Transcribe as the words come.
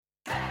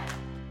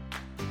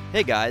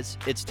Hey guys,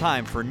 it's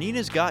time for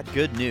Nina's Got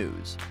Good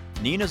News.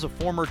 Nina's a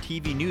former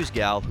TV news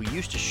gal who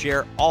used to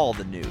share all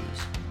the news.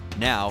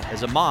 Now,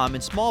 as a mom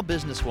and small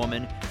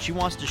businesswoman, she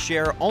wants to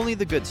share only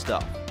the good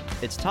stuff.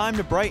 It's time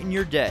to brighten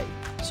your day.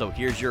 So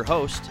here's your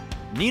host,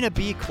 Nina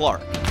B.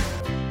 Clark.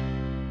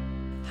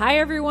 Hi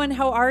everyone,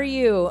 how are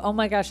you? Oh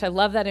my gosh, I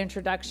love that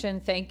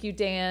introduction. Thank you,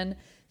 Dan.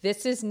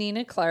 This is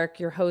Nina Clark,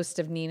 your host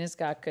of Nina's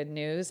Got Good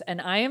News,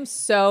 and I am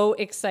so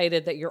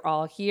excited that you're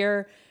all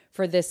here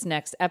for this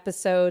next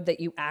episode, that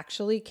you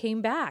actually came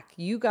back.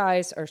 You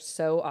guys are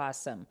so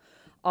awesome.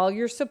 All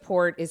your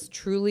support is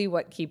truly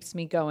what keeps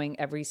me going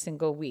every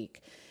single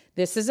week.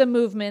 This is a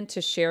movement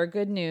to share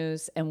good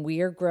news, and we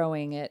are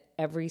growing it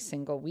every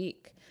single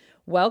week.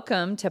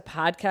 Welcome to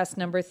podcast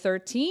number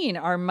 13.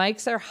 Our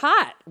mics are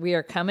hot. We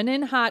are coming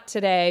in hot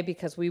today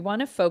because we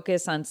want to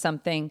focus on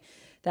something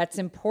that's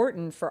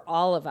important for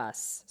all of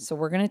us. So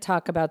we're going to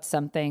talk about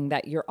something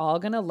that you're all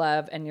going to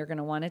love and you're going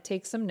to want to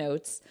take some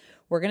notes.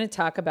 We're going to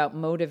talk about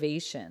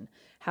motivation,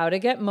 how to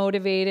get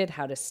motivated,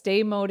 how to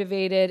stay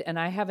motivated. And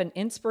I have an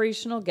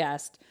inspirational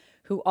guest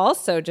who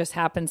also just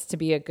happens to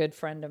be a good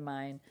friend of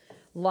mine,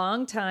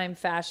 longtime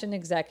fashion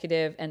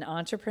executive and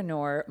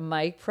entrepreneur,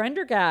 Mike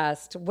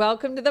Prendergast.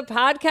 Welcome to the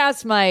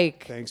podcast,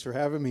 Mike. Thanks for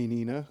having me,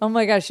 Nina. Oh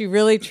my gosh, you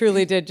really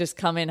truly did just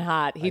come in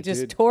hot. He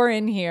just tore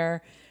in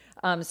here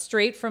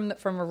straight from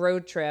a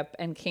road trip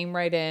and came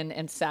right in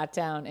and sat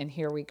down, and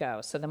here we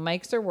go. So the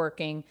mics are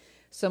working.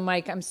 So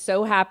Mike, I'm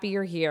so happy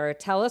you're here.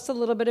 Tell us a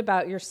little bit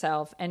about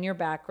yourself and your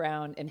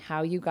background and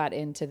how you got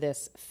into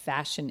this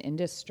fashion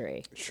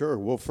industry. Sure.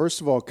 Well,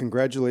 first of all,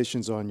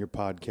 congratulations on your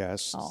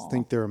podcasts. Aww. I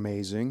think they're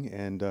amazing,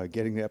 and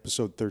getting to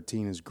episode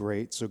 13 is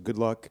great. So good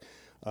luck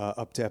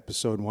up to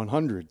episode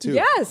 100, too.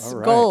 Yes, all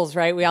right. Goals,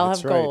 right? We all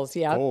That's have right. goals,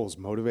 yeah. Goals,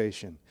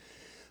 motivation.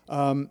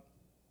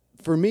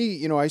 For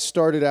me, I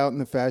started out in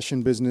the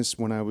fashion business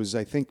when I was,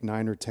 I think,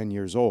 9 or 10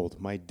 years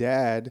old. My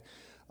dad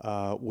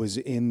was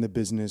in the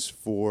business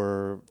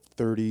for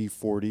 30,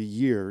 40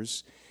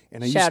 years.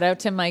 And Shout out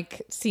to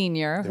Mike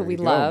Sr., who we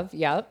love.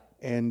 Yep.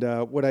 And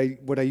what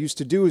I used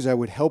to do is I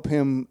would help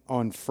him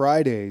on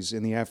Fridays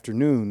in the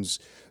afternoons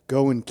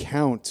go and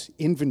count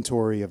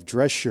inventory of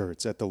dress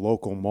shirts at the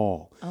local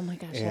mall. Oh my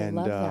gosh, and,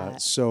 I love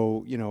that.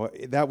 So,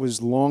 that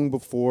was long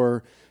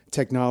before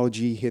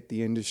technology hit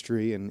the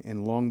industry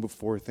and long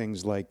before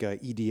things like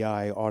EDI,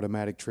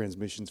 automatic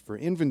transmissions for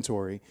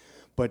inventory.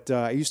 But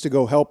I used to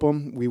go help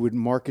him. We would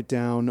mark it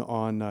down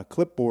on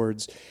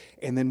clipboards,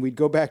 and then we'd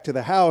go back to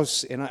the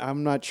house, and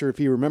I'm not sure if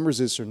he remembers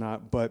this or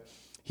not, but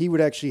he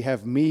would actually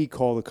have me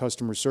call the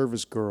customer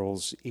service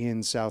girls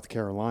in South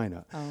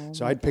Carolina.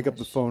 So I'd pick up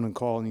the phone and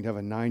call, and you'd have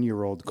a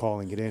 9-year-old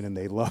calling it in, and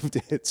they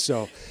loved it.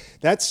 So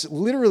that's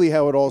literally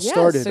how it all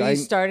started. So you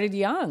started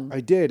young. I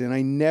did, and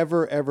I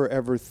never, ever,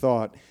 ever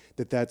thought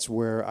that that's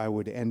where I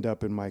would end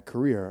up in my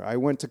career. I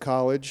went to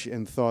college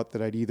and thought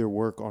that I'd either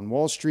work on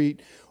Wall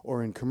Street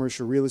or in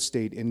commercial real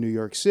estate in New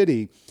York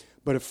City.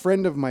 But a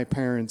friend of my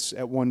parents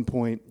at one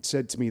point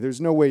said to me,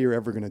 "There's no way you're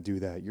ever going to do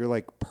that. You're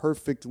like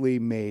perfectly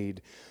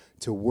made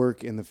to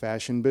work in the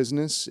fashion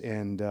business,"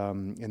 and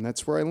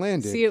that's where I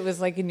landed. See, it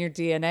was like in your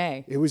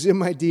DNA. It was in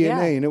my DNA,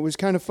 Yeah. and it was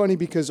kind of funny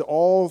because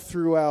all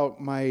throughout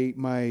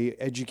my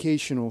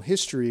educational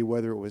history,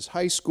 whether it was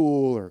high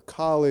school or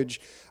college,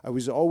 I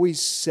was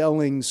always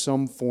selling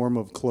some form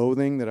of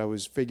clothing that I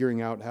was figuring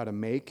out how to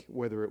make,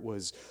 whether it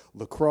was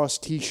lacrosse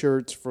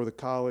T-shirts for the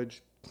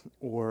college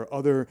or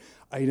other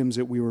items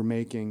that we were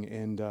making,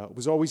 and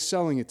was always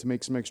selling it to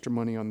make some extra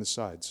money on the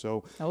side.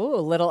 So, Oh,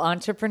 a little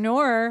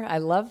entrepreneur. I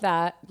love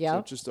that.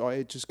 Yep. so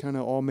it just kind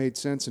of all made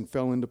sense and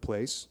fell into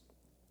place.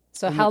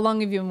 So how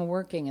long have you been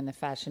working in the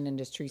fashion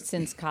industry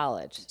since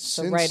college?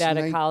 So right out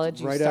of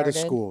college you started? Right out of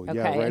school, yeah,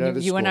 Okay. right And out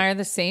of you and school. I are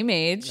the same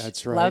age.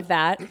 That's right. Love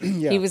that.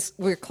 Yeah.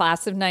 We're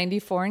class of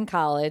 94 in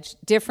college,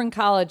 different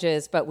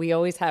colleges, but we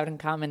always have in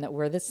common that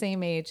we're the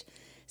same age,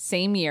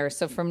 same year.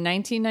 So from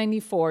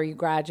 1994, you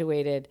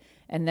graduated,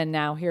 and then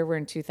now here we're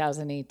in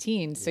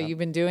 2018. So you've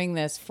been doing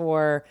this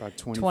for About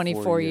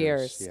 24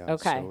 years. Yeah,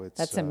 Okay. so it's,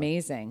 That's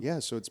amazing. Yeah,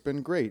 so it's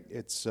been great.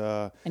 It's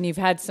And you've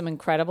had some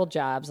incredible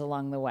jobs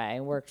along the way.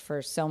 Worked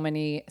for so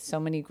many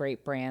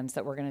great brands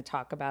that we're going to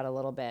talk about a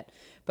little bit.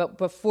 But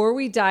before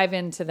we dive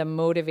into the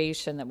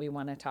motivation that we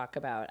want to talk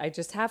about, I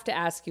just have to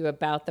ask you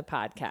about the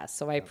podcast.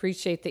 So I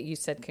appreciate that you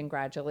said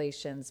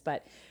congratulations,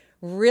 but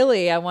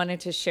really, I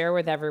wanted to share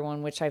with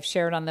everyone, which I've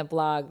shared on the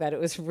blog, that it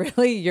was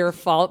really your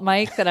fault,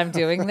 Mike, that I'm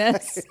doing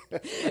this.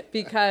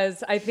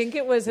 Because I think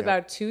it was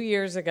about 2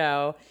 years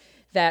ago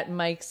that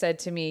Mike said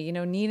to me,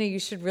 Nina, you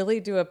should really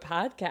do a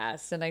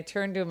podcast. And I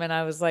turned to him and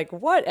I was like,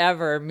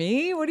 whatever,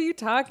 me? What are you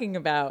talking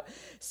about?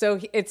 So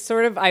it's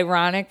sort of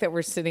ironic that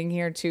we're sitting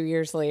here 2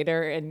 years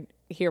later and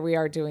here we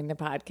are doing the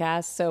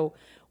podcast. So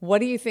what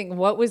do you think?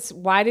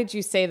 Why did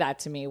you say that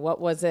to me?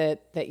 What was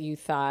it that you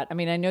thought? I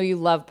mean, I know you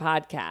love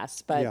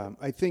podcasts, but yeah,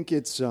 I think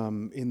it's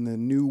in the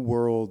new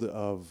world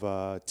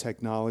of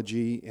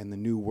technology and the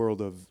new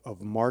world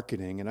of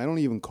marketing, and I don't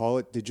even call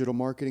it digital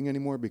marketing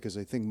anymore because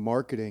I think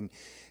marketing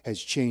has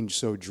changed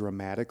so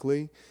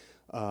dramatically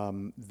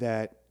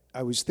that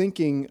I was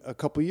thinking a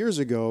couple years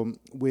ago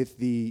with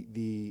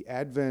the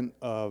advent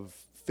of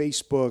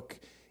Facebook,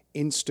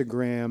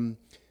 Instagram,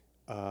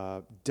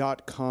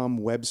 .com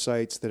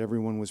websites that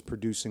everyone was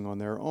producing on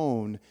their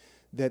own,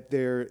 that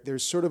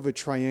there's sort of a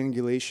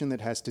triangulation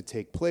that has to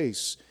take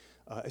place,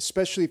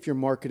 especially if you're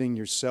marketing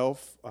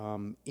yourself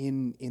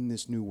in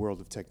this new world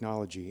of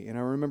technology. And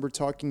I remember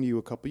talking to you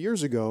a couple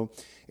years ago,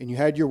 and you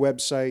had your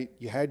website,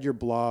 you had your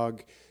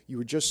blog, you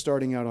were just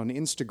starting out on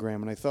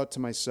Instagram, and I thought to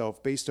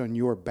myself, based on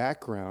your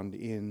background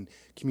in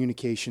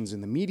communications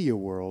in the media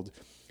world,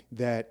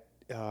 that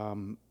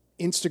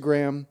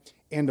Instagram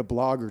and a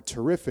blog are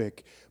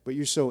terrific, but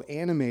you're so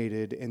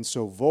animated and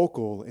so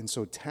vocal and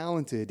so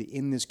talented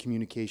in this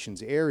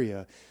communications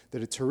area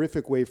that a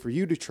terrific way for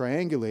you to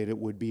triangulate it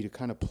would be to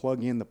kind of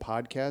plug in the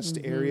podcast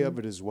area of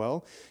it as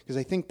well. Because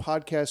I think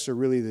podcasts are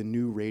really the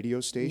new radio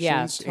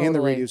stations and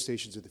the radio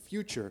stations of the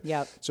future.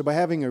 Yep. So by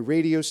having a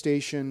radio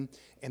station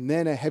and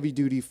then a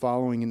heavy-duty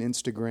following in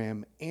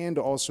Instagram and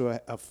also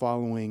a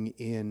following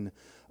in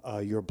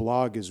your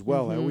blog as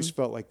well. I always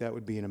felt like that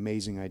would be an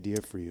amazing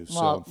idea for you.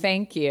 Well,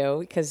 thank you,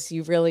 because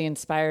you really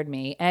inspired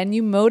me and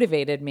you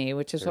motivated me,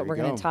 which is what we're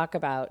going to talk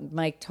about.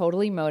 Mike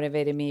totally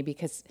motivated me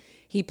because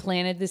he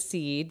planted the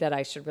seed that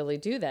I should really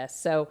do this.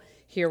 So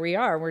here we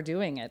are, we're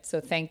doing it. So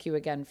thank you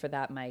again for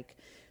that, Mike.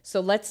 So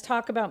let's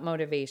talk about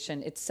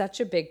motivation. It's such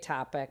a big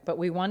topic, but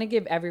we want to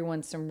give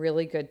everyone some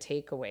really good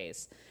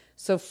takeaways.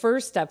 So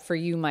first up for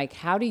you, Mike,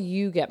 how do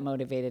you get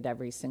motivated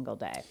every single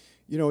day?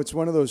 You know, it's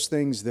one of those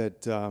things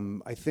that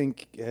I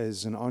think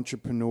as an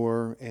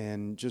entrepreneur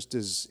and just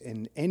as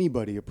in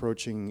anybody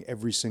approaching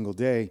every single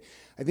day,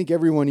 I think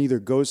everyone either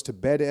goes to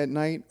bed at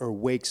night or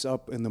wakes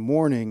up in the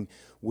morning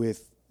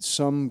with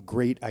some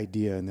great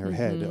idea in their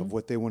head of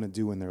what they want to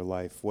do in their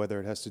life, whether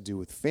it has to do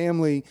with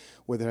family,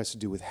 whether it has to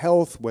do with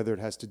health, whether it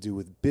has to do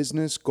with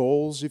business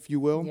goals, if you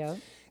will. Yeah.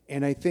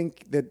 And I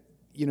think that,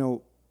 you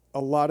know, a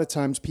lot of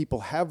times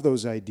people have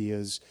those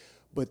ideas,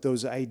 but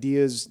those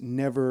ideas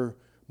never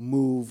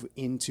move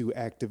into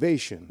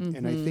activation.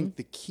 And I think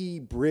the key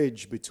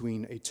bridge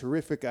between a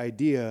terrific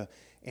idea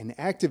and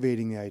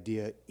activating the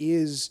idea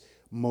is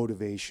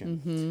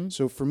motivation.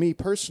 So for me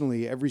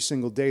personally, every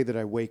single day that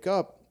I wake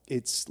up,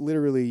 it's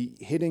literally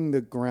hitting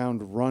the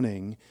ground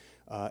running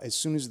as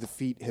soon as the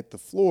feet hit the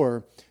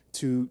floor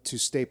to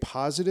stay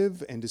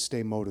positive and to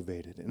stay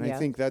motivated. And I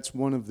think that's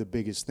one of the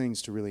biggest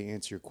things to really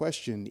answer your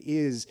question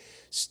is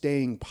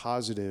staying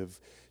positive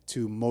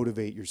to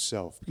motivate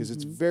yourself, because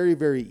it's very,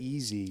 very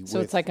easy.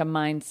 So it's like a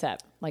mindset,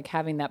 like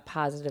having that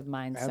positive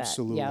mindset.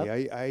 Absolutely.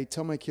 Yep. I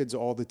tell my kids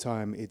all the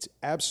time, it's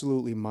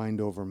absolutely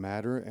mind over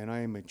matter. And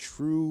I am a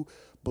true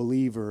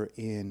believer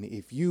in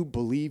if you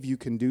believe you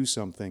can do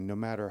something, no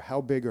matter how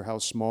big or how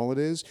small it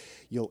is,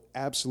 you'll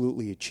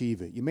absolutely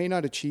achieve it. You may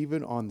not achieve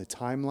it on the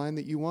timeline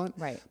that you want,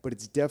 right, but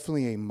it's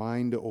definitely a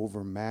mind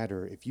over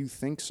matter. If you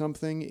think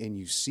something and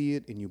you see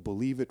it and you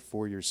believe it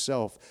for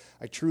yourself,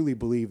 I truly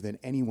believe that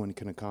anyone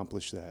can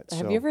accomplish that.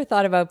 Have you ever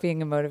thought about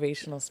being a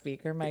motivational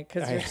speaker, Mike?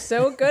 Because you're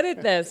so good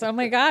at this. Oh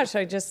my gosh,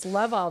 I just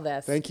love all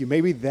this. Thank you.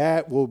 Maybe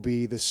that will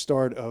be the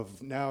start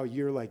of now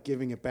you're like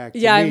giving it back to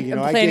me. I'm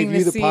planting I gave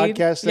you the seed.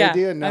 podcast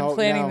idea. Now, I'm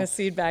planting the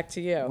seed back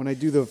to you. When I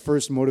do the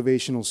first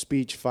motivational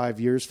speech 5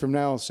 years from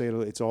now, I'll say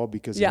it's all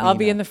because of Nina. I'll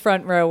be in the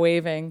front row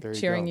waving,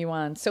 cheering you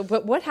on. So,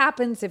 but what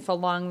happens if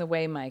along the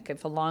way, Mike,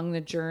 if along the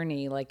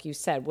journey, like you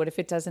said, what if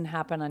it doesn't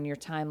happen on your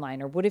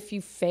timeline? Or what if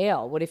you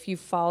fail? What if you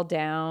fall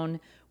down?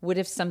 What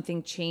if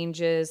something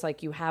changes?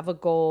 Like you have a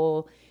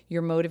goal,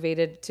 you're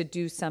motivated to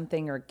do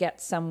something or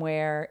get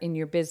somewhere in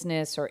your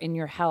business or in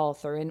your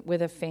health or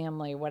with a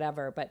family,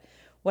 whatever. But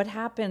what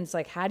happens?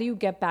 Like, how do you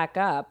get back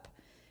up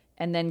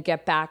and then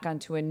get back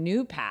onto a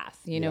new path?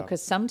 You know,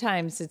 because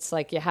sometimes it's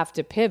like you have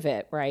to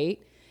pivot, right?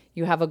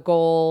 You have a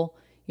goal,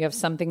 you have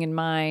something in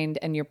mind,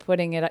 and you're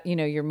putting it, you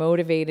know, you're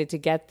motivated to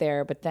get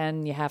there, but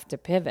then you have to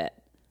pivot.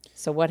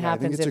 So what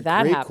happens if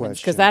that happens?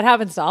 Because that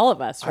happens to all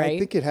of us, right? I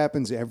think it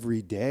happens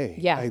every day.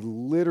 Yeah. I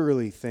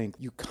literally think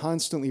you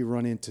constantly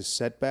run into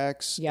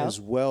setbacks as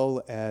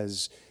well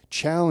as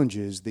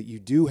challenges that you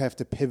do have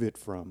to pivot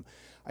from.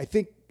 I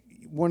think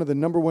one of the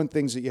number one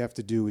things that you have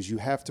to do is you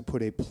have to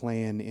put a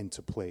plan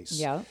into place.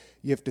 Yeah.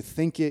 You have to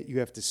think it, you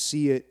have to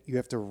see it, you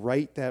have to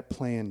write that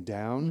plan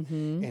down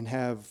and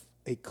have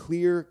a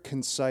clear,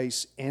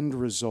 concise end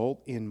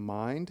result in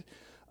mind.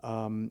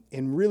 And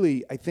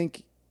really, I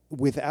think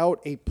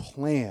without a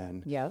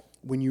plan,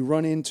 when you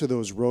run into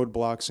those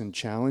roadblocks and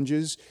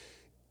challenges,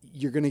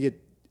 you're going to get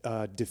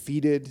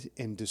defeated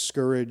and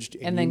discouraged,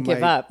 and then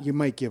give up. You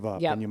might give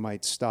up and you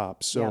might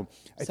stop. So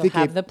I so think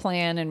have the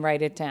plan and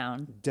write it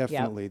down.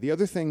 Definitely. The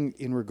other thing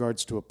in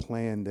regards to a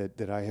plan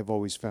that I have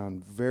always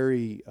found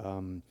very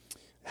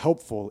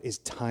helpful is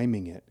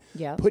timing it.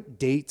 Put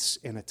dates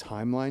and a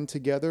timeline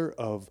together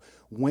of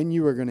when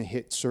you are going to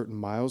hit certain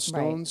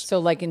milestones. Right. So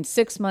like in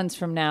 6 months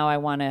from now, I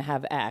want to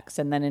have X.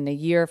 And then in a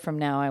year from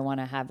now, I want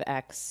to have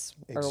X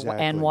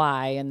and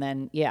Y. And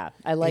then,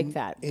 I like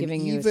that. And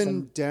giving you even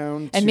some,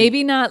 down to... And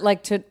maybe not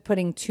like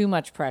putting too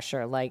much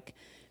pressure. Like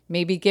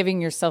maybe giving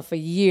yourself a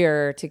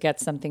year to get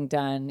something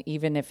done,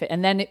 even if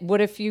what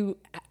if you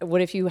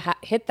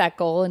hit that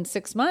goal in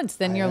 6 months?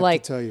 Then you're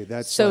like, tell you,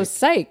 that's so like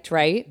psyched,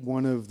 right?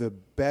 one of the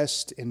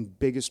best and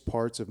biggest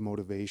parts of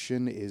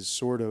motivation is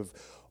sort of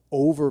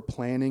over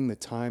planning the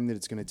time that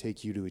it's going to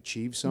take you to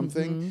achieve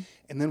something.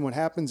 And then what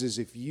happens is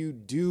if you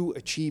do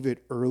achieve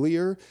it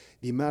earlier,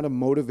 the amount of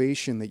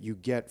motivation that you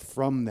get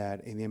from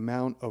that and the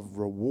amount of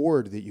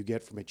reward that you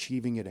get from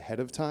achieving it ahead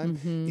of time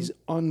is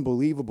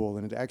unbelievable.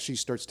 And it actually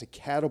starts to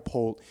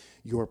catapult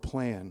your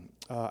plan.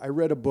 I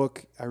read a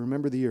book, I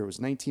remember the year, it was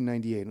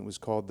 1998, and it was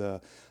called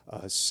The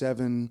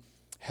 7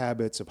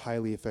 Habits of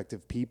Highly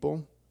Effective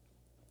People.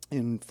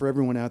 And for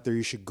everyone out there,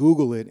 you should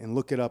Google it and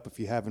look it up if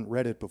you haven't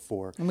read it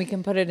before. And we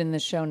can put it in the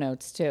show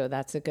notes too.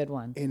 That's a good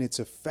one. And it's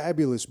a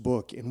fabulous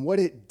book. And what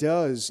it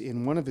does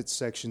in one of its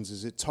sections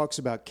is it talks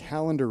about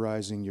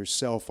calendarizing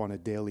yourself on a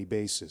daily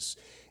basis.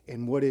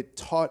 And what it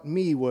taught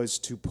me was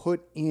to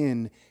put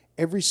in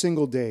every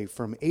single day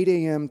from 8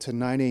 a.m. to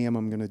 9 a.m.,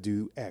 I'm going to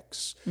do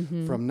X.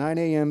 From 9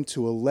 a.m.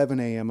 to 11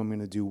 a.m., I'm going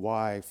to do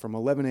Y. From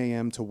 11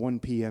 a.m. to 1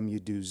 p.m., you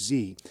do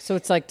Z. So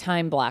it's like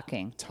time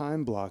blocking.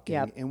 Time blocking.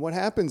 Yep. And what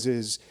happens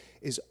is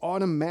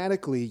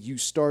automatically you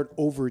start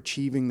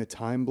overachieving the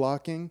time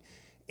blocking.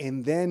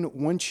 And then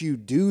once you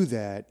do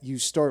that, you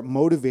start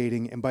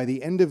motivating. And by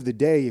the end of the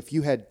day, if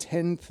you had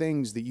 10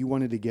 things that you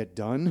wanted to get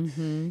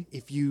done,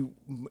 if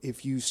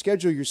you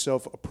schedule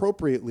yourself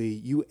appropriately,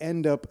 you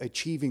end up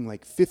achieving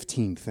like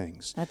 15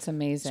 things. That's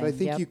amazing. So I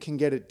think you can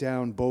get it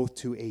down both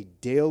to a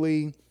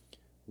daily,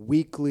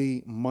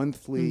 weekly,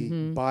 monthly,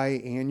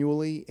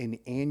 biannually, an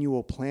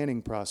annual planning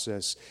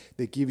process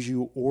that gives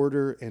you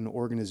order and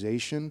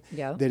organization.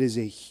 Yeah. That is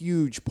a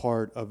huge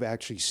part of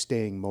actually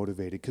staying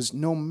motivated, because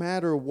no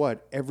matter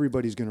what,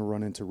 everybody's going to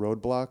run into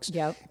roadblocks.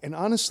 Yep. And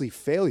honestly,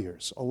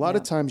 failures. A lot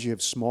of times you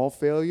have small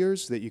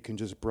failures that you can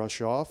just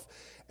brush off.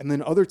 And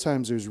then other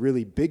times there's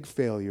really big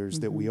failures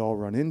that we all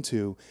run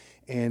into.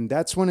 And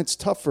that's when it's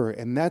tougher.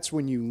 And that's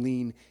when you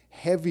lean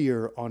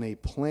heavier on a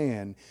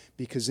plan,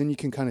 because then you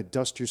can kind of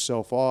dust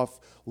yourself off,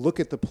 look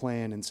at the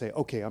plan and say,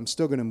 okay, I'm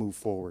still going to move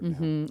forward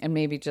now. And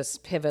maybe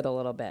just pivot a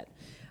little bit.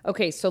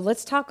 Okay, so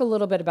let's talk a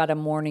little bit about a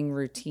morning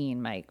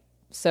routine, Mike.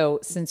 So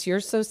since you're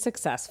so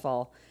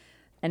successful,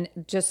 and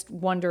just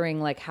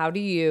wondering, like, how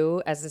do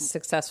you, as a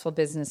successful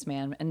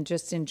businessman, and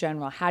just in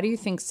general, how do you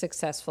think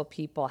successful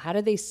people, how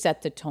do they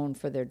set the tone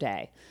for their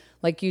day?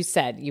 Like you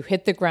said, you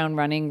hit the ground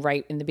running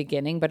right in the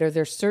beginning, but are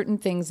there certain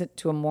things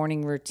to a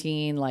morning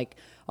routine, like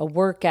a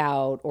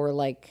workout or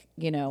like,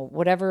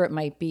 whatever it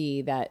might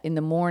be, that in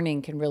the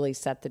morning can really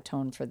set the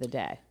tone for the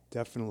day?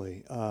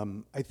 Definitely.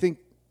 I think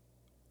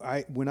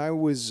when I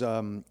was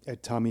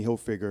at Tommy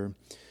Hilfiger,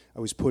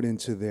 I was put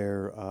into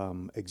their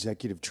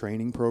executive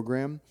training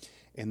program,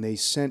 and they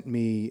sent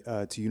me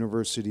to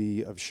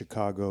University of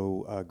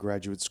Chicago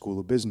Graduate School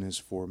of Business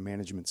for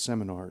management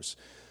seminars.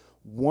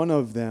 One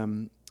of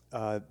them,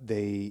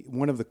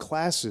 one of the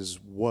classes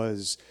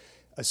was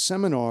a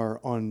seminar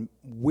on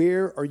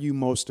where are you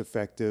most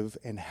effective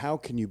and how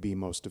can you be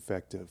most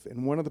effective.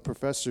 And one of the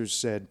professors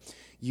said,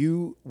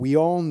 we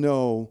all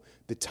know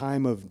the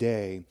time of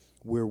day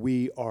where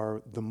we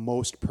are the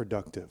most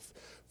productive.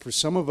 For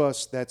some of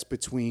us, that's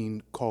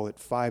between, call it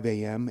 5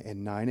 a.m.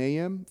 and 9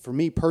 a.m. For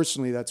me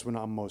personally, that's when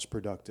I'm most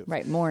productive.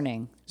 Right,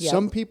 morning. Yep.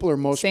 Some people are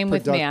most Same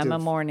productive. with me. I'm a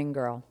morning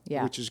girl.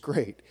 Yeah. Which is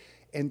great.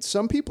 And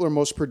some people are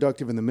most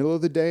productive in the middle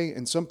of the day,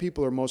 and some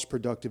people are most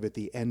productive at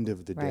the end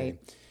of the day.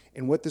 Right.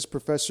 And what this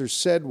professor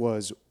said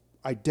was,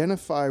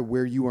 identify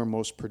where you are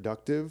most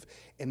productive,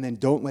 and then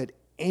don't let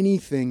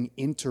anything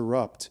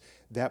interrupt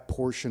that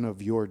portion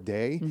of your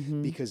day,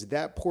 because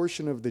that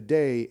portion of the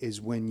day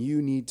is when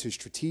you need to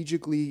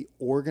strategically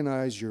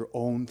organize your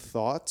own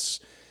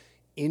thoughts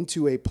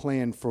into a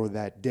plan for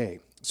that day.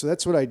 So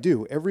that's what I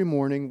do every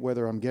morning,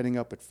 whether I'm getting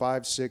up at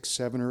 5, 6,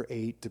 7, or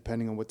 8,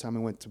 depending on what time I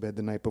went to bed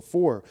the night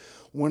before.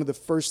 One of the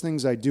first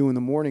things I do in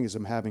the morning as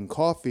I'm having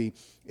coffee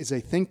is I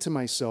think to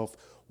myself,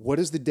 what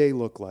does the day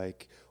look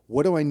like?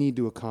 What do I need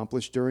to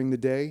accomplish during the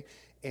day?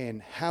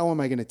 And how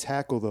am I going to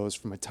tackle those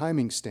from a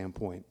timing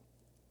standpoint?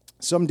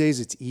 Some days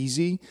it's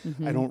easy.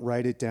 I don't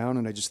write it down,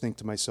 and I just think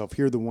to myself,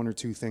 here are the 1 or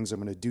 2 things I'm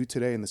going to do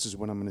today, and this is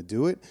when I'm going to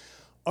do it.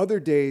 Other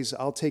days,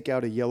 I'll take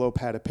out a yellow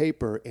pad of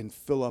paper and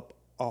fill up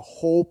a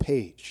whole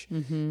page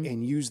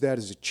and use that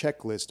as a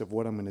checklist of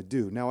what I'm going to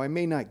do. Now, I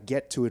may not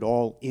get to it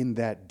all in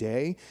that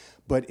day,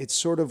 but it's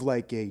sort of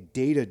like a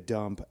data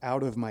dump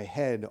out of my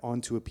head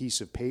onto a piece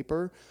of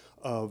paper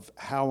of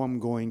how I'm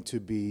going to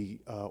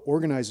be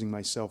organizing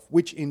myself,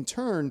 which in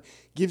turn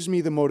gives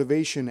me the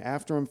motivation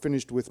after I'm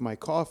finished with my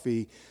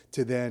coffee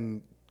to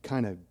then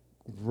kind of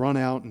run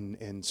out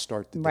and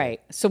start the day.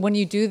 Right. So when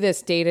you do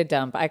this data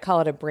dump, I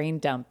call it a brain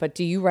dump, but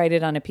do you write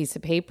it on a piece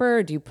of paper,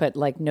 or do you put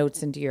like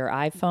notes into your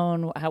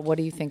iPhone? What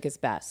do you think is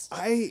best?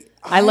 I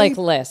like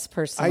lists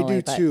personally.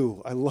 I do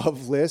too. I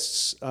love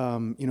lists.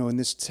 In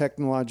this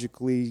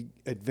technologically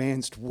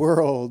advanced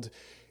world,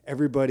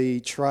 everybody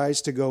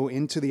tries to go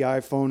into the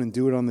iPhone and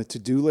do it on the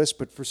to-do list,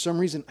 but for some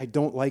reason, I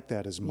don't like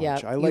that as much.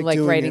 Yep. I like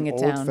doing writing it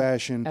it down.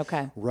 old-fashioned.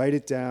 Okay. Write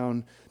it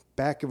down.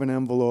 back of an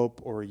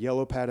envelope or a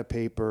yellow pad of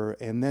paper.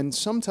 And then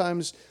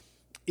sometimes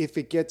if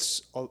it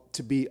gets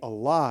to be a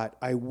lot,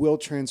 I will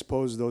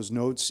transpose those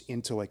notes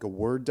into like a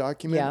Word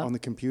document on the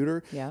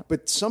computer. Yeah.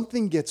 But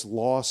something gets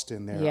lost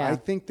in there. Yeah. I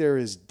think there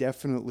is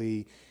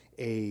definitely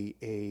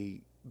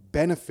a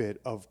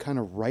benefit of kind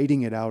of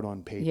writing it out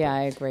on paper. Yeah,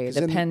 I agree. 'Cause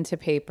The then- pen to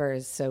paper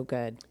is so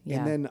good. Yeah.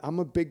 And then I'm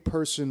a big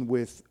person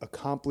with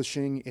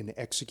accomplishing and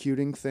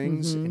executing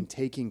things and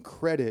taking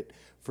credit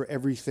for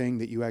everything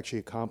that you actually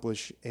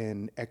accomplish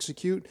and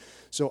execute.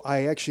 So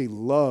I actually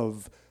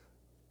love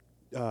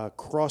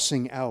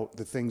crossing out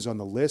the things on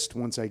the list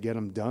once I get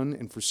them done.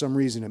 And for some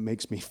reason, it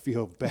makes me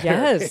feel better.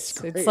 Yes,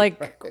 great, it's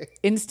like right?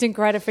 instant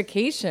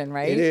gratification,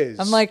 right? It is.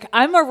 I'm like,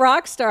 I'm a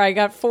rock star. I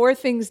got 4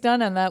 things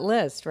done on that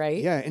list,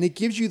 right? Yeah, and it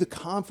gives you the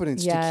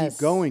confidence to Yes.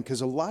 keep going, because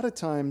a lot of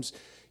times,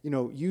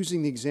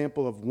 using the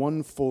example of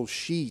one full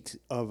sheet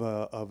of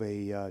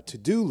a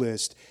to-do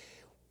list,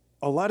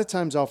 a lot of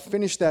times I'll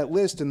finish that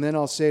list and then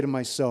I'll say to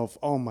myself,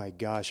 oh my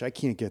gosh, I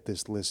can't get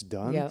this list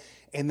done. Yep.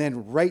 And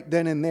then right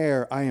then and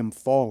there, I am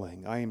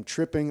falling. I am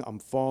tripping, I'm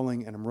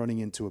falling, and I'm running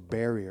into a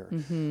barrier.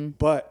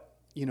 But,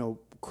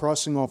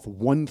 crossing off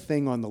one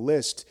thing on the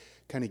list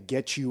kind of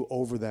gets you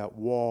over that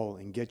wall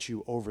and gets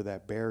you over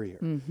that barrier.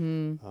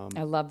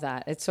 I love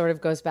that. It sort of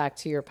goes back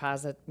to your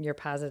positive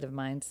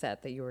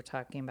mindset that you were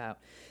talking about.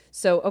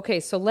 So, okay,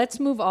 so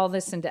let's move all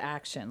this into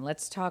action.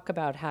 Let's talk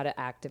about how to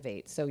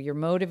activate. So you're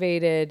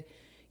motivated,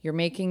 you're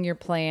making your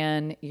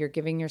plan, you're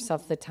giving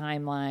yourself the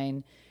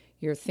timeline,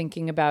 you're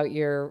thinking about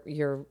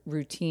your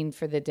routine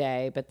for the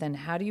day, but then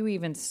how do you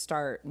even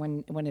start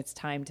when it's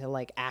time to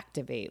like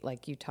activate,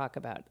 like you talk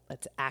about?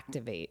 Let's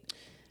activate.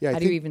 Yeah, I how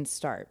do you think even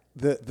start?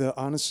 The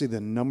honestly,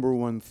 the number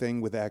one thing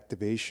with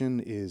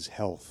activation is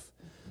health,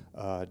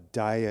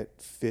 diet,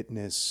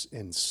 fitness,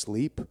 and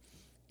sleep.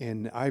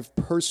 And I've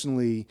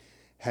personally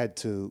had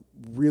to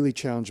really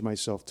challenge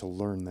myself to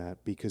learn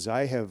that, because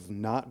I have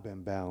not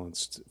been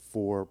balanced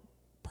for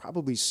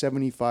probably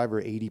 75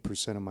 or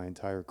 80% of my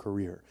entire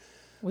career.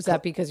 Was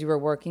that because you were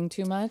working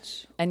too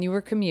much and you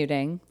were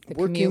commuting? The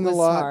Working commute a was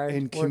lot hard,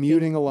 and working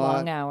commuting a lot.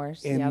 long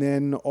hours. And Yep.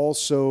 then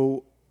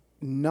also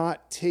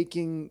not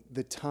taking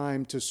the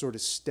time to sort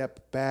of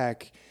step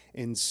back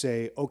and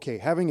say, okay,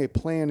 having a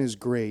plan is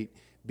great.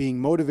 Being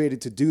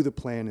motivated to do the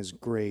plan is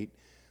great.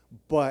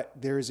 But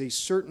there is a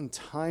certain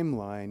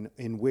timeline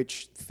in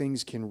which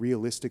things can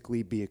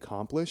realistically be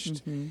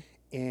accomplished,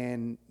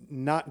 and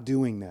not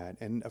doing that.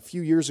 And a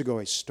few years ago,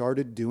 I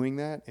started doing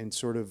that and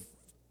sort of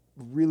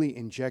really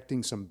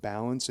injecting some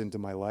balance into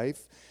my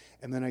life.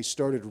 And then I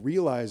started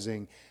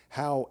realizing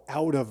how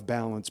out of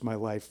balance my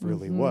life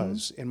really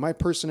was. And my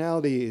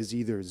personality is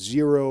either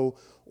 0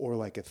 or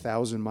like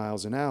 1,000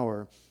 miles an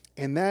hour.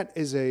 And that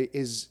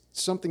is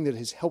something that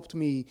has helped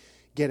me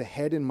get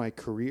ahead in my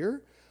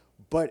career.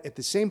 But at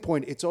the same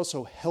point, it's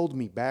also held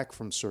me back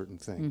from certain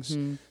things.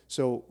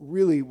 So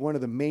really, one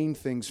of the main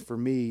things for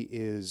me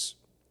is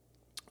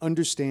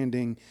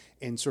understanding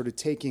and sort of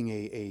taking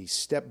a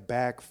step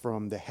back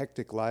from the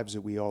hectic lives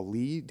that we all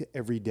lead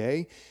every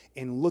day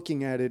and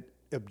looking at it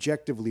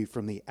objectively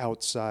from the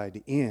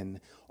outside in,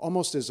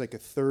 almost as like a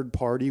third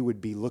party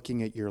would be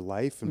looking at your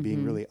life and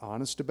being really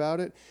honest about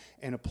it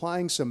and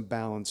applying some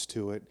balance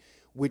to it,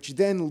 which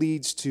then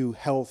leads to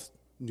health,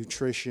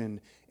 nutrition,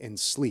 and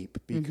sleep,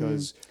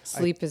 because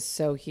Sleep is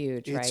so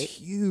huge, it's right?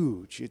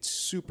 huge. It's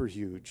super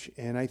huge.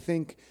 And I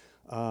think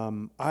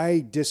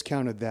I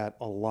discounted that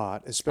a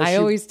lot, especially. I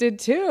always did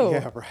too.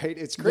 Yeah, right.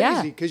 It's Yeah.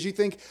 crazy because you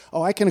think,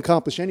 oh, I can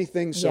accomplish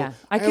anything. So yeah,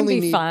 I can only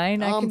be need-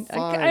 fine. I'm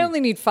fine. I only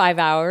need 5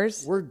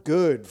 hours. We're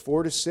good.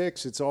 4 to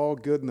 6. It's all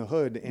good in the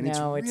hood. And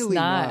No, it's it's really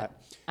not.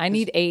 I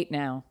need 8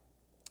 now.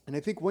 And I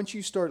think once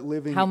you start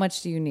living. How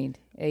much do you need?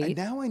 8?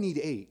 Now I need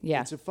 8.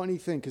 Yeah. It's a funny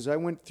thing because I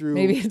went through.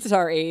 Maybe it's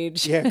our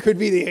age. Yeah, it could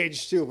be the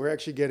age too. We're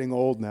actually getting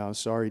old now.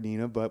 Sorry,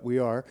 Nina, but we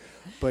are.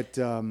 But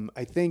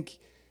I think,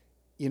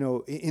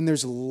 and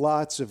there's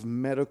lots of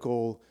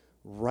medical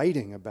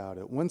writing about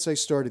it. Once I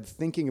started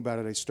thinking about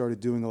it, I started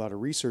doing a lot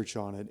of research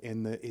on it.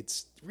 And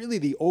it's really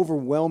the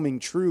overwhelming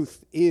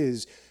truth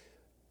is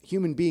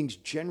human beings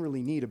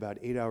generally need about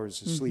 8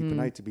 hours of sleep a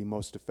night to be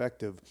most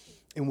effective.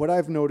 And what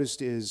I've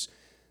noticed is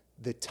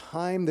the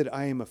time that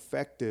I am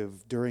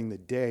effective during the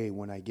day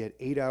when I get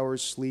 8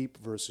 hours sleep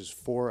versus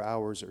 4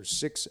 hours or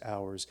 6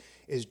 hours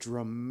is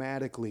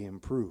dramatically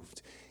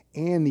improved.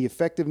 And the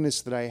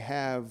effectiveness that I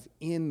have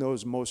in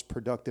those most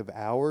productive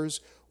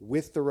hours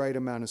with the right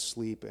amount of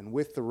sleep and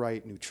with the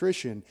right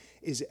nutrition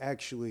is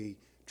actually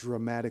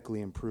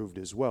dramatically improved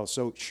as well.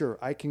 So sure,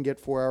 I can get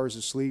 4 hours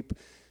of sleep,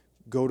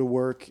 go to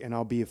work, and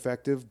I'll be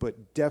effective,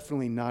 but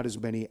definitely not as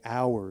many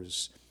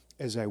hours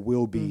as I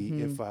will be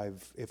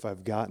if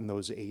I've gotten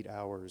those 8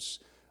 hours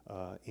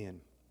in.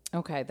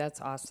 Okay,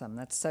 that's awesome.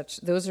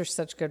 Those are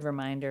such good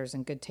reminders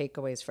and good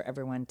takeaways for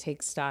everyone.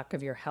 Take stock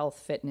of your health,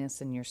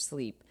 fitness, and your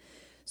sleep.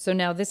 So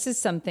now this is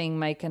something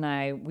Mike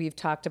and we've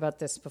talked about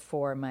this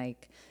before,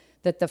 Mike,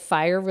 that the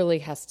fire really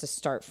has to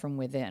start from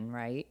within,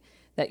 right?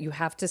 That you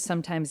have to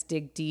sometimes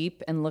dig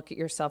deep and look at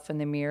yourself in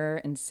the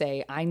mirror and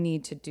say, I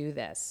need to do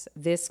this.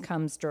 This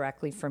comes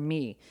directly from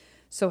me.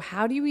 So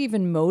how do you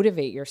even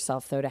motivate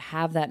yourself, though, to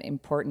have that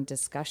important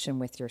discussion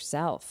with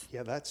yourself?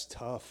 Yeah, that's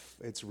tough.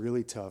 It's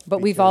really tough. But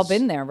we've all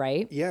been there,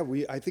 right? Yeah,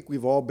 I think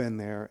we've all been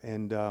there.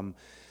 And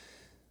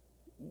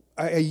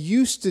I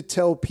used to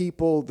tell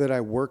people that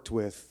I worked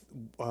with,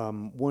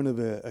 one of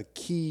a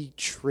key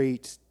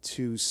trait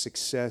to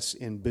success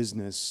in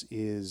business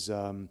is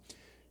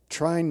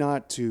try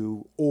not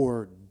to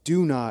or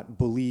do not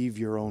believe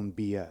your own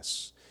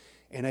BS.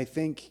 And I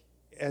think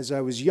as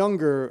I was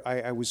younger,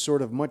 I was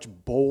sort of much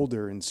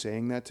bolder in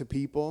saying that to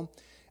people.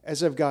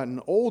 As I've gotten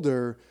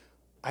older,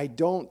 I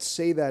don't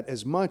say that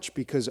as much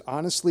because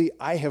honestly,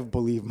 I have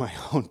believed my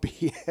own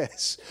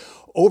BS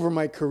over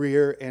my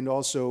career and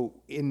also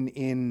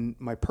in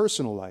my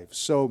personal life.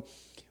 So,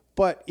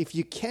 but if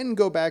you can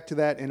go back to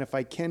that, and if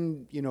I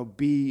can,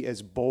 be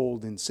as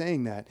bold in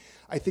saying that,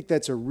 I think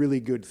that's a really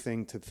good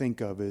thing to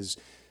think of is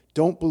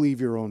don't believe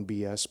your own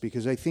BS,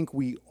 because I think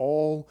we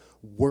all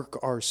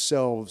work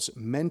ourselves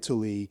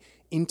mentally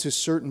into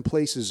certain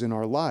places in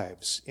our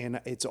lives. And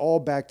it's all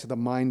back to the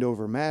mind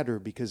over matter,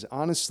 because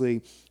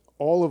honestly,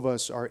 all of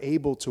us are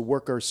able to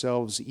work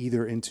ourselves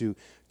either into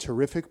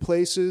terrific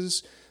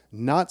places,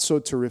 not so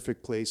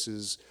terrific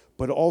places,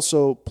 but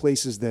also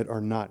places that are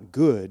not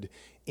good.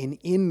 And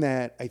in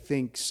that, I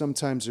think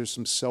sometimes there's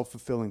some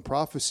self-fulfilling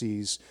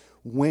prophecies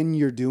when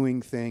you're doing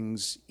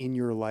things in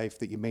your life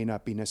that you may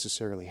not be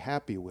necessarily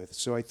happy with.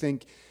 So I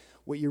think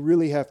what you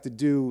really have to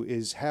do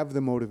is have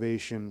the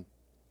motivation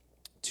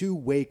to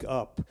wake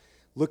up,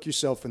 look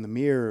yourself in the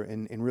mirror,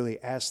 and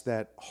really ask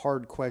that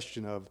hard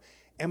question of,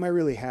 am I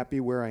really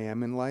happy where I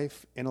am in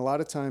life? And a lot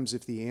of times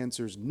if the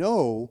answer is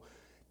no,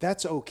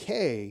 that's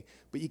okay,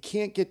 but you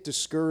can't get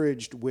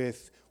discouraged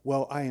with,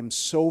 well, I am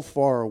so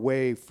far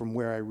away from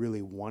where I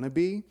really want to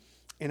be.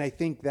 And I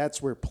think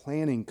that's where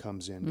planning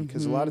comes in,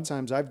 because a lot of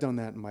times I've done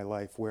that in my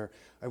life where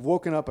I've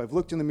woken up, I've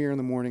looked in the mirror in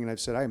the morning and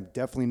I've said, I am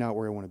definitely not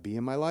where I want to be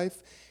in my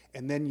life.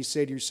 And then you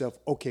say to yourself,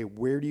 okay,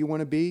 where do you want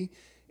to be?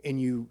 And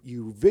you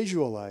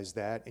visualize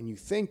that and you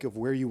think of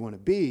where you want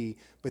to be,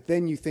 but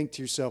then you think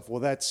to yourself,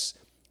 well, that's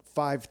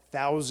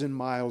 5,000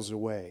 miles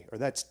away, or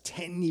that's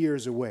 10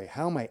 years away.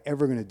 How am I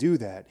ever going to do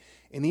that?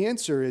 And the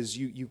answer is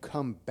you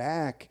come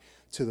back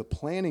to the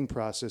planning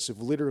process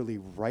of literally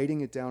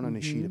writing it down on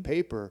a sheet of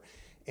paper.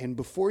 And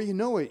before you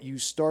know it, you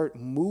start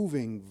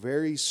moving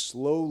very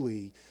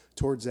slowly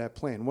towards that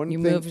plan.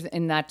 Move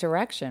in that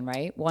direction,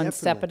 right? One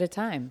step at a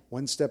time.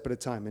 One step at a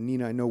time. And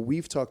Nina, I know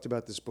we've talked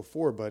about this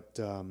before, but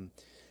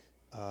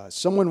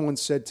someone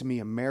once said to me,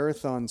 a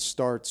marathon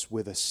starts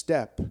with a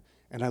step.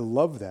 And I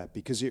love that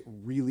because it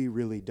really,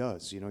 really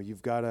does. You're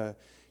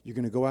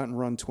going to go out and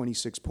run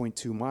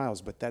 26.2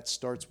 miles, but that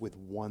starts with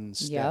one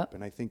step. Yep.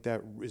 And I think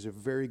that is a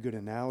very good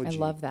analogy. I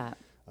love that.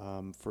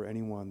 For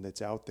anyone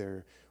that's out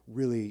there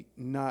really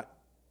not,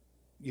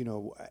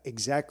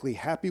 exactly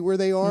happy where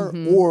they are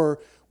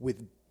or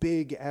with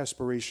big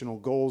aspirational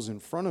goals in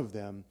front of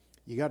them.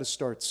 You got to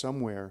start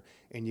somewhere,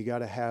 and you got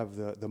to have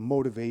the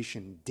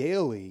motivation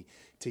daily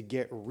to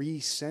get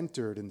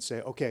re-centered and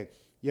say, okay,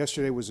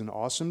 yesterday was an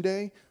awesome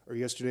day or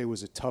yesterday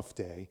was a tough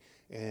day.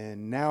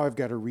 And now I've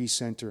got to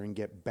recenter and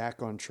get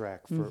back on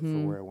track for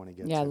where I want to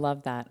get to. Yeah, I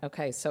love that.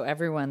 Okay, so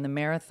everyone, the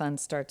marathon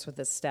starts with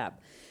a step.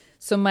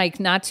 So Mike,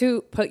 not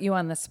to put you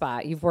on the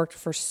spot, you've worked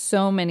for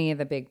so many of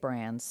the big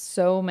brands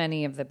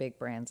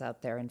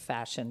out there in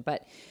fashion,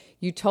 but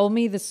you told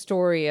me the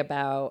story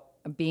about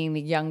being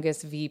the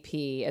youngest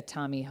VP at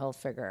Tommy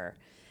Hilfiger.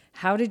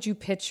 How did you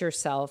pitch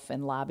yourself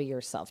and lobby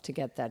yourself to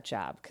get that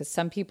job? Because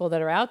some people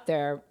that are out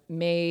there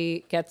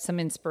may get some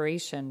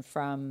inspiration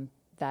from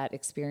that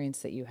experience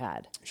that you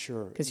had.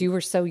 Sure. Because you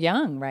were so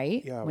young,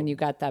 right? Yeah. When you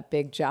got that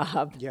big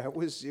job. Yeah, it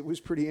was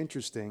pretty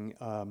interesting.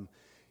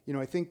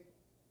 I think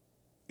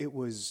it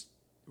was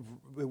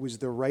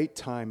the right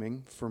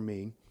timing for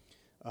me,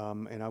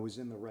 and I was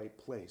in the right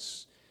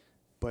place.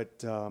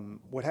 But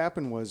what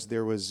happened was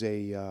there was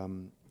a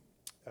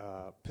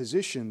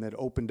position that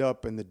opened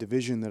up in the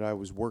division that I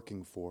was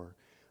working for,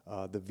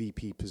 the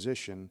VP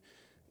position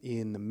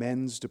in the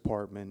men's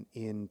department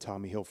in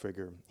Tommy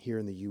Hilfiger here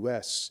in the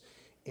U.S.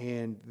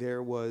 And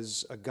there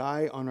was a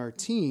guy on our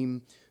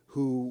team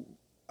who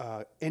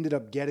ended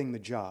up getting the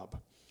job.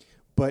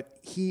 But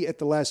he, at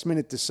the last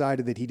minute,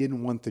 decided that he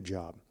didn't want the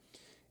job.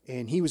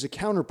 And he was a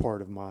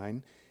counterpart of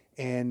mine.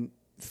 And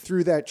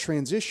through that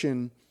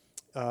transition,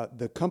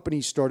 the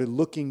company started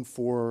looking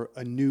for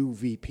a new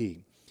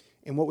VP.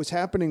 And what was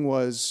happening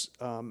was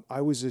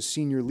I was a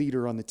senior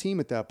leader on the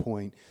team at that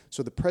point.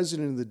 So the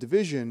president of the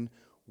division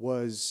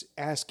was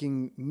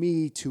asking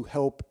me to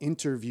help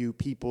interview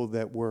people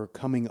that were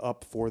coming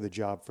up for the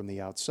job from the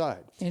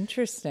outside.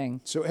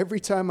 Interesting. So every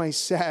time I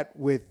sat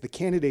with the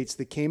candidates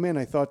that came in,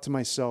 I thought to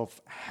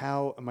myself,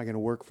 how am I going to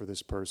work for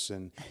this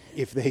person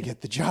if they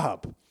get the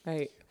job?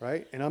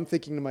 Right? And I'm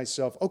thinking to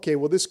myself, okay,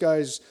 well, this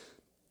guy's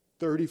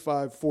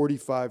 35,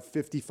 45,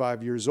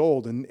 55 years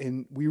old.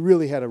 And we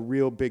really had a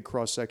real big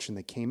cross-section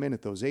that came in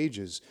at those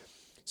ages.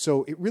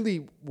 So it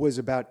really was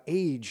about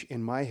age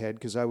in my head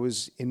because I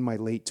was in my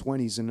late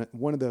 20s. And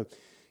one of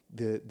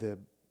the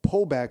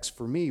pullbacks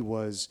for me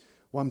was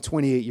well, I'm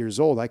 28 years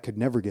old. I could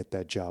never get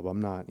that job.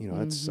 I'm not,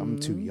 I'm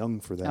too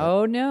young for that.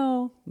 Oh,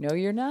 no,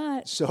 you're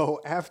not.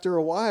 So after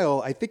a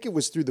while, I think it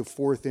was through the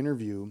fourth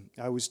interview,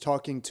 I was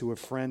talking to a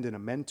friend and a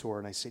mentor,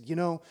 and I said,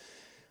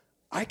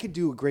 I could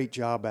do a great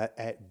job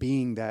at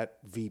being that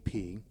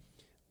VP.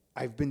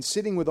 I've been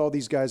sitting with all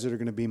these guys that are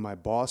going to be my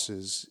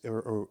bosses,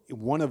 or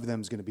one of them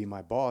is going to be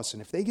my boss.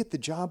 And if they get the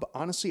job,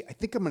 honestly, I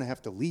think I'm going to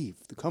have to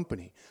leave the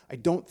company. I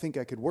don't think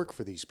I could work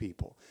for these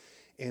people.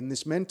 And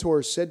this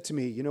mentor said to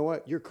me, you know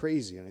what, you're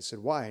crazy. And I said,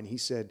 why? And he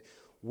said,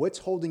 what's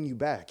holding you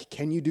back?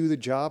 Can you do the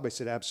job? I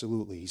said,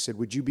 absolutely. He said,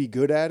 would you be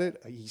good at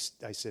it?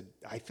 I said,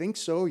 I think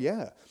so,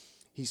 yeah.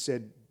 He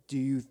said, do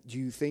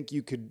you think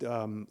you could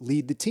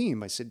lead the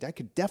team? I said, I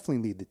could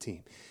definitely lead the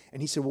team.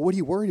 And he said, well, what are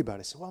you worried about?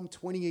 I said, well, I'm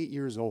 28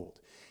 years old.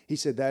 He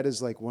said, that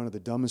is like one of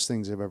the dumbest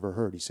things I've ever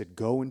heard. He said,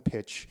 go and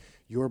pitch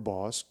your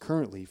boss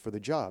currently for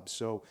the job.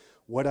 So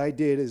what I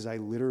did is I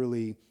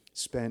literally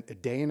spent a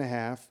day and a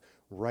half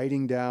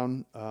writing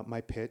down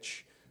my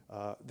pitch.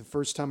 The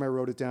first time I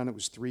wrote it down, it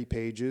was 3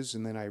 pages.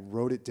 And then I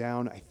wrote it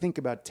down, I think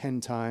about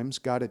 10 times,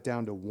 got it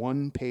down to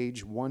 1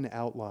 page, 1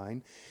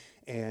 outline,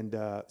 and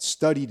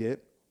studied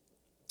it.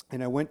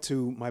 And I went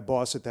to my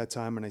boss at that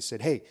time and I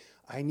said, hey,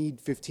 I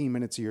need 15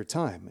 minutes of your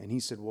time. And he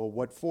said, well,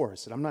 what for? I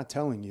said, I'm not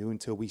telling you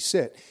until we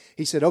sit.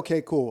 He said,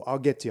 okay, cool. I'll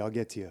get to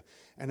you.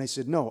 And I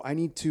said, no, I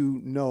need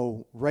to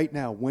know right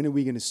now, when are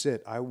we going to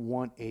sit? I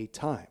want a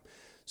time.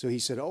 So he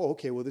said, oh,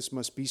 okay, well, this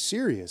must be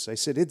serious. I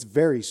said, it's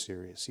very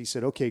serious. He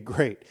said, okay,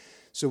 great.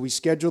 So we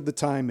scheduled the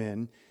time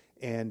in,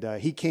 and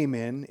he came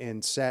in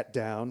and sat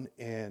down,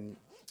 and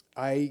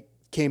I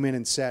came in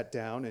and sat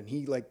down, and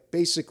he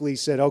basically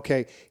said,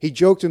 okay, he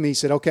joked with me. He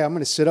said, okay, I'm going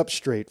to sit up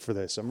straight for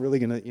this. I'm really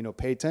going to,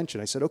 pay attention.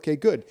 I said, okay,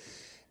 good.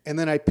 And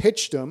then I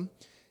pitched him,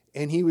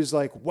 and he was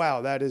like, wow,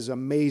 that is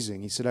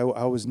amazing. He said, I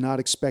was not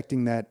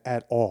expecting that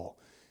at all.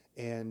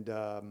 And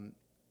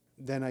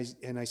then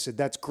I said,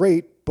 that's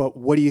great, but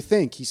what do you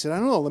think? He said, I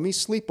don't know, let me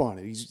sleep on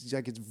it. He's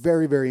like, it's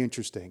very, very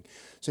interesting.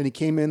 So then he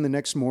came in the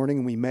next morning,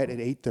 and we met at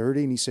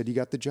 8:30, and he said, you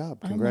got the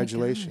job.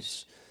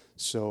 Congratulations.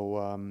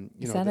 So,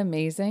 is that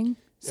amazing?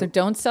 So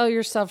don't sell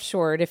yourself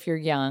short if you're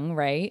young,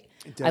 right?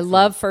 Definitely. I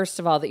love, first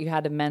of all, that you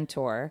had a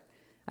mentor.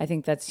 I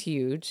think that's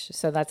huge.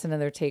 So that's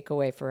another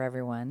takeaway for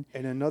everyone.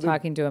 And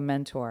talking to a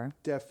mentor.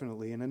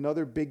 Definitely. And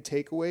another big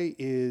takeaway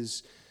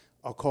is,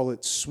 I'll call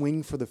it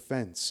swing for the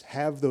fence.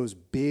 Have those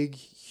big,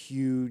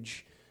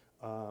 huge,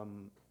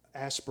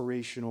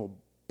 aspirational,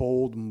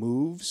 bold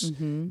moves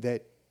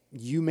that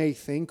you may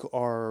think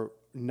are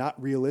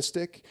not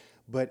realistic,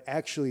 but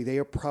actually they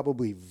are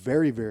probably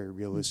very, very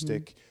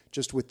realistic,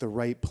 just with the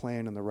right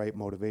plan and the right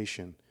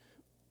motivation.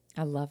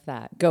 I love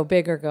that. Go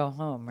big or go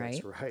home,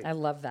 right? That's right. I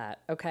love that.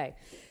 Okay.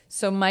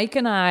 So Mike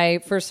and I,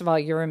 first of all,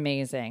 you're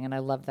amazing, and I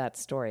love that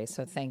story.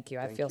 So thank you.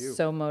 I feel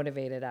so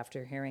motivated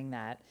after hearing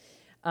that.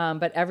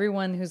 But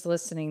everyone who's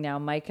listening now,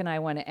 Mike and I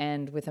want to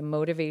end with a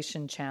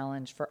motivation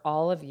challenge for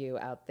all of you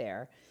out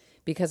there,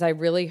 because I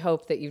really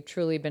hope that you've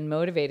truly been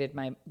motivated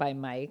by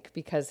Mike,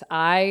 because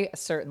I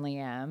certainly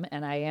am,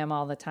 and I am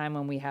all the time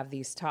when we have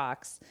these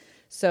talks.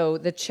 So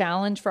the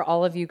challenge for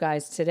all of you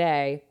guys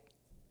today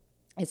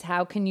is,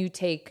 how can you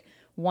take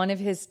one of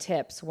his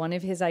tips, one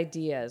of his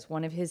ideas,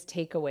 one of his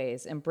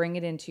takeaways, and bring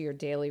it into your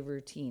daily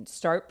routine?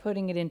 Start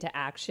putting it into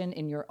action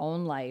in your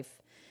own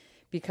life,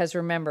 because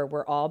remember,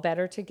 we're all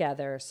better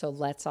together, so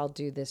let's all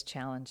do this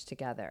challenge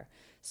together.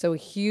 So a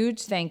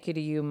huge thank you to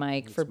you,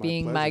 Mike, for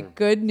being pleasure. my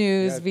Good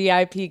News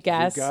VIP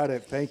guest. You got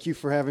it. Thank you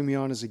for having me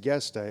on as a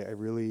guest. I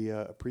really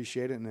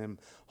appreciate it, and I'm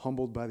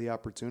humbled by the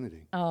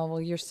opportunity. Oh,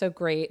 well, you're so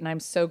great, and I'm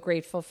so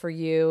grateful for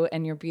you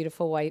and your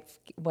beautiful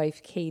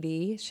wife,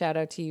 Katie. Shout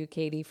out to you,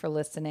 Katie, for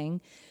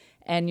listening,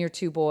 and your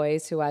 2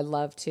 boys, who I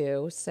love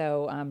too.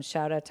 So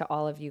shout out to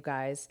all of you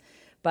guys.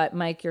 But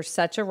Mike, you're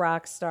such a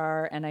rock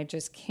star, and I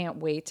just can't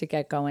wait to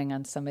get going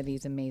on some of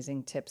these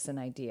amazing tips and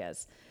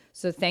ideas.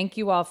 So thank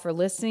you all for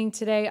listening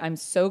today. I'm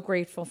so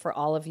grateful for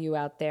all of you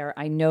out there.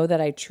 I know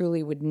that I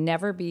truly would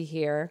never be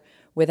here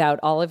without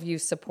all of you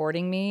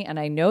supporting me, and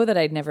I know that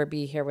I'd never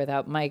be here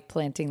without Mike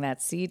planting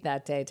that seed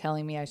that day,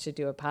 telling me I should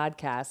do a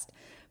podcast.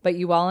 But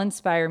you all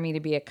inspire me to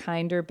be a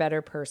kinder,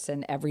 better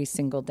person every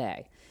single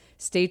day.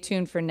 Stay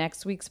tuned for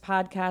next week's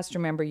podcast.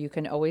 Remember, you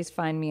can always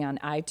find me on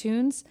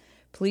iTunes.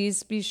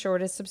 Please be sure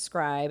to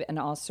subscribe and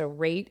also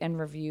rate and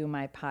review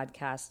my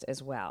podcast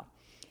as well.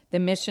 The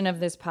mission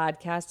of this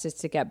podcast is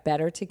to get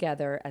better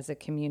together as a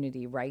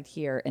community right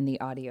here in the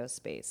audio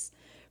space.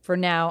 For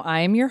now,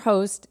 I am your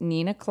host,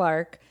 Nina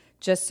Clark.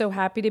 Just so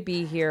happy to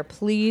be here.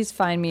 Please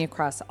find me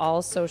across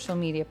all social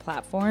media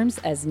platforms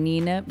as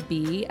Nina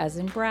B, as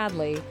in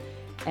Bradley,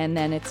 and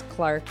then it's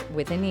Clark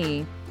with an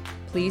E.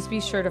 Please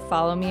be sure to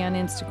follow me on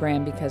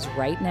Instagram, because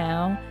right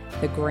now,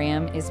 the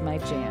gram is my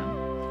jam.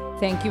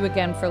 Thank you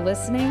again for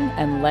listening,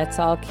 and let's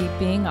all keep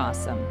being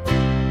awesome.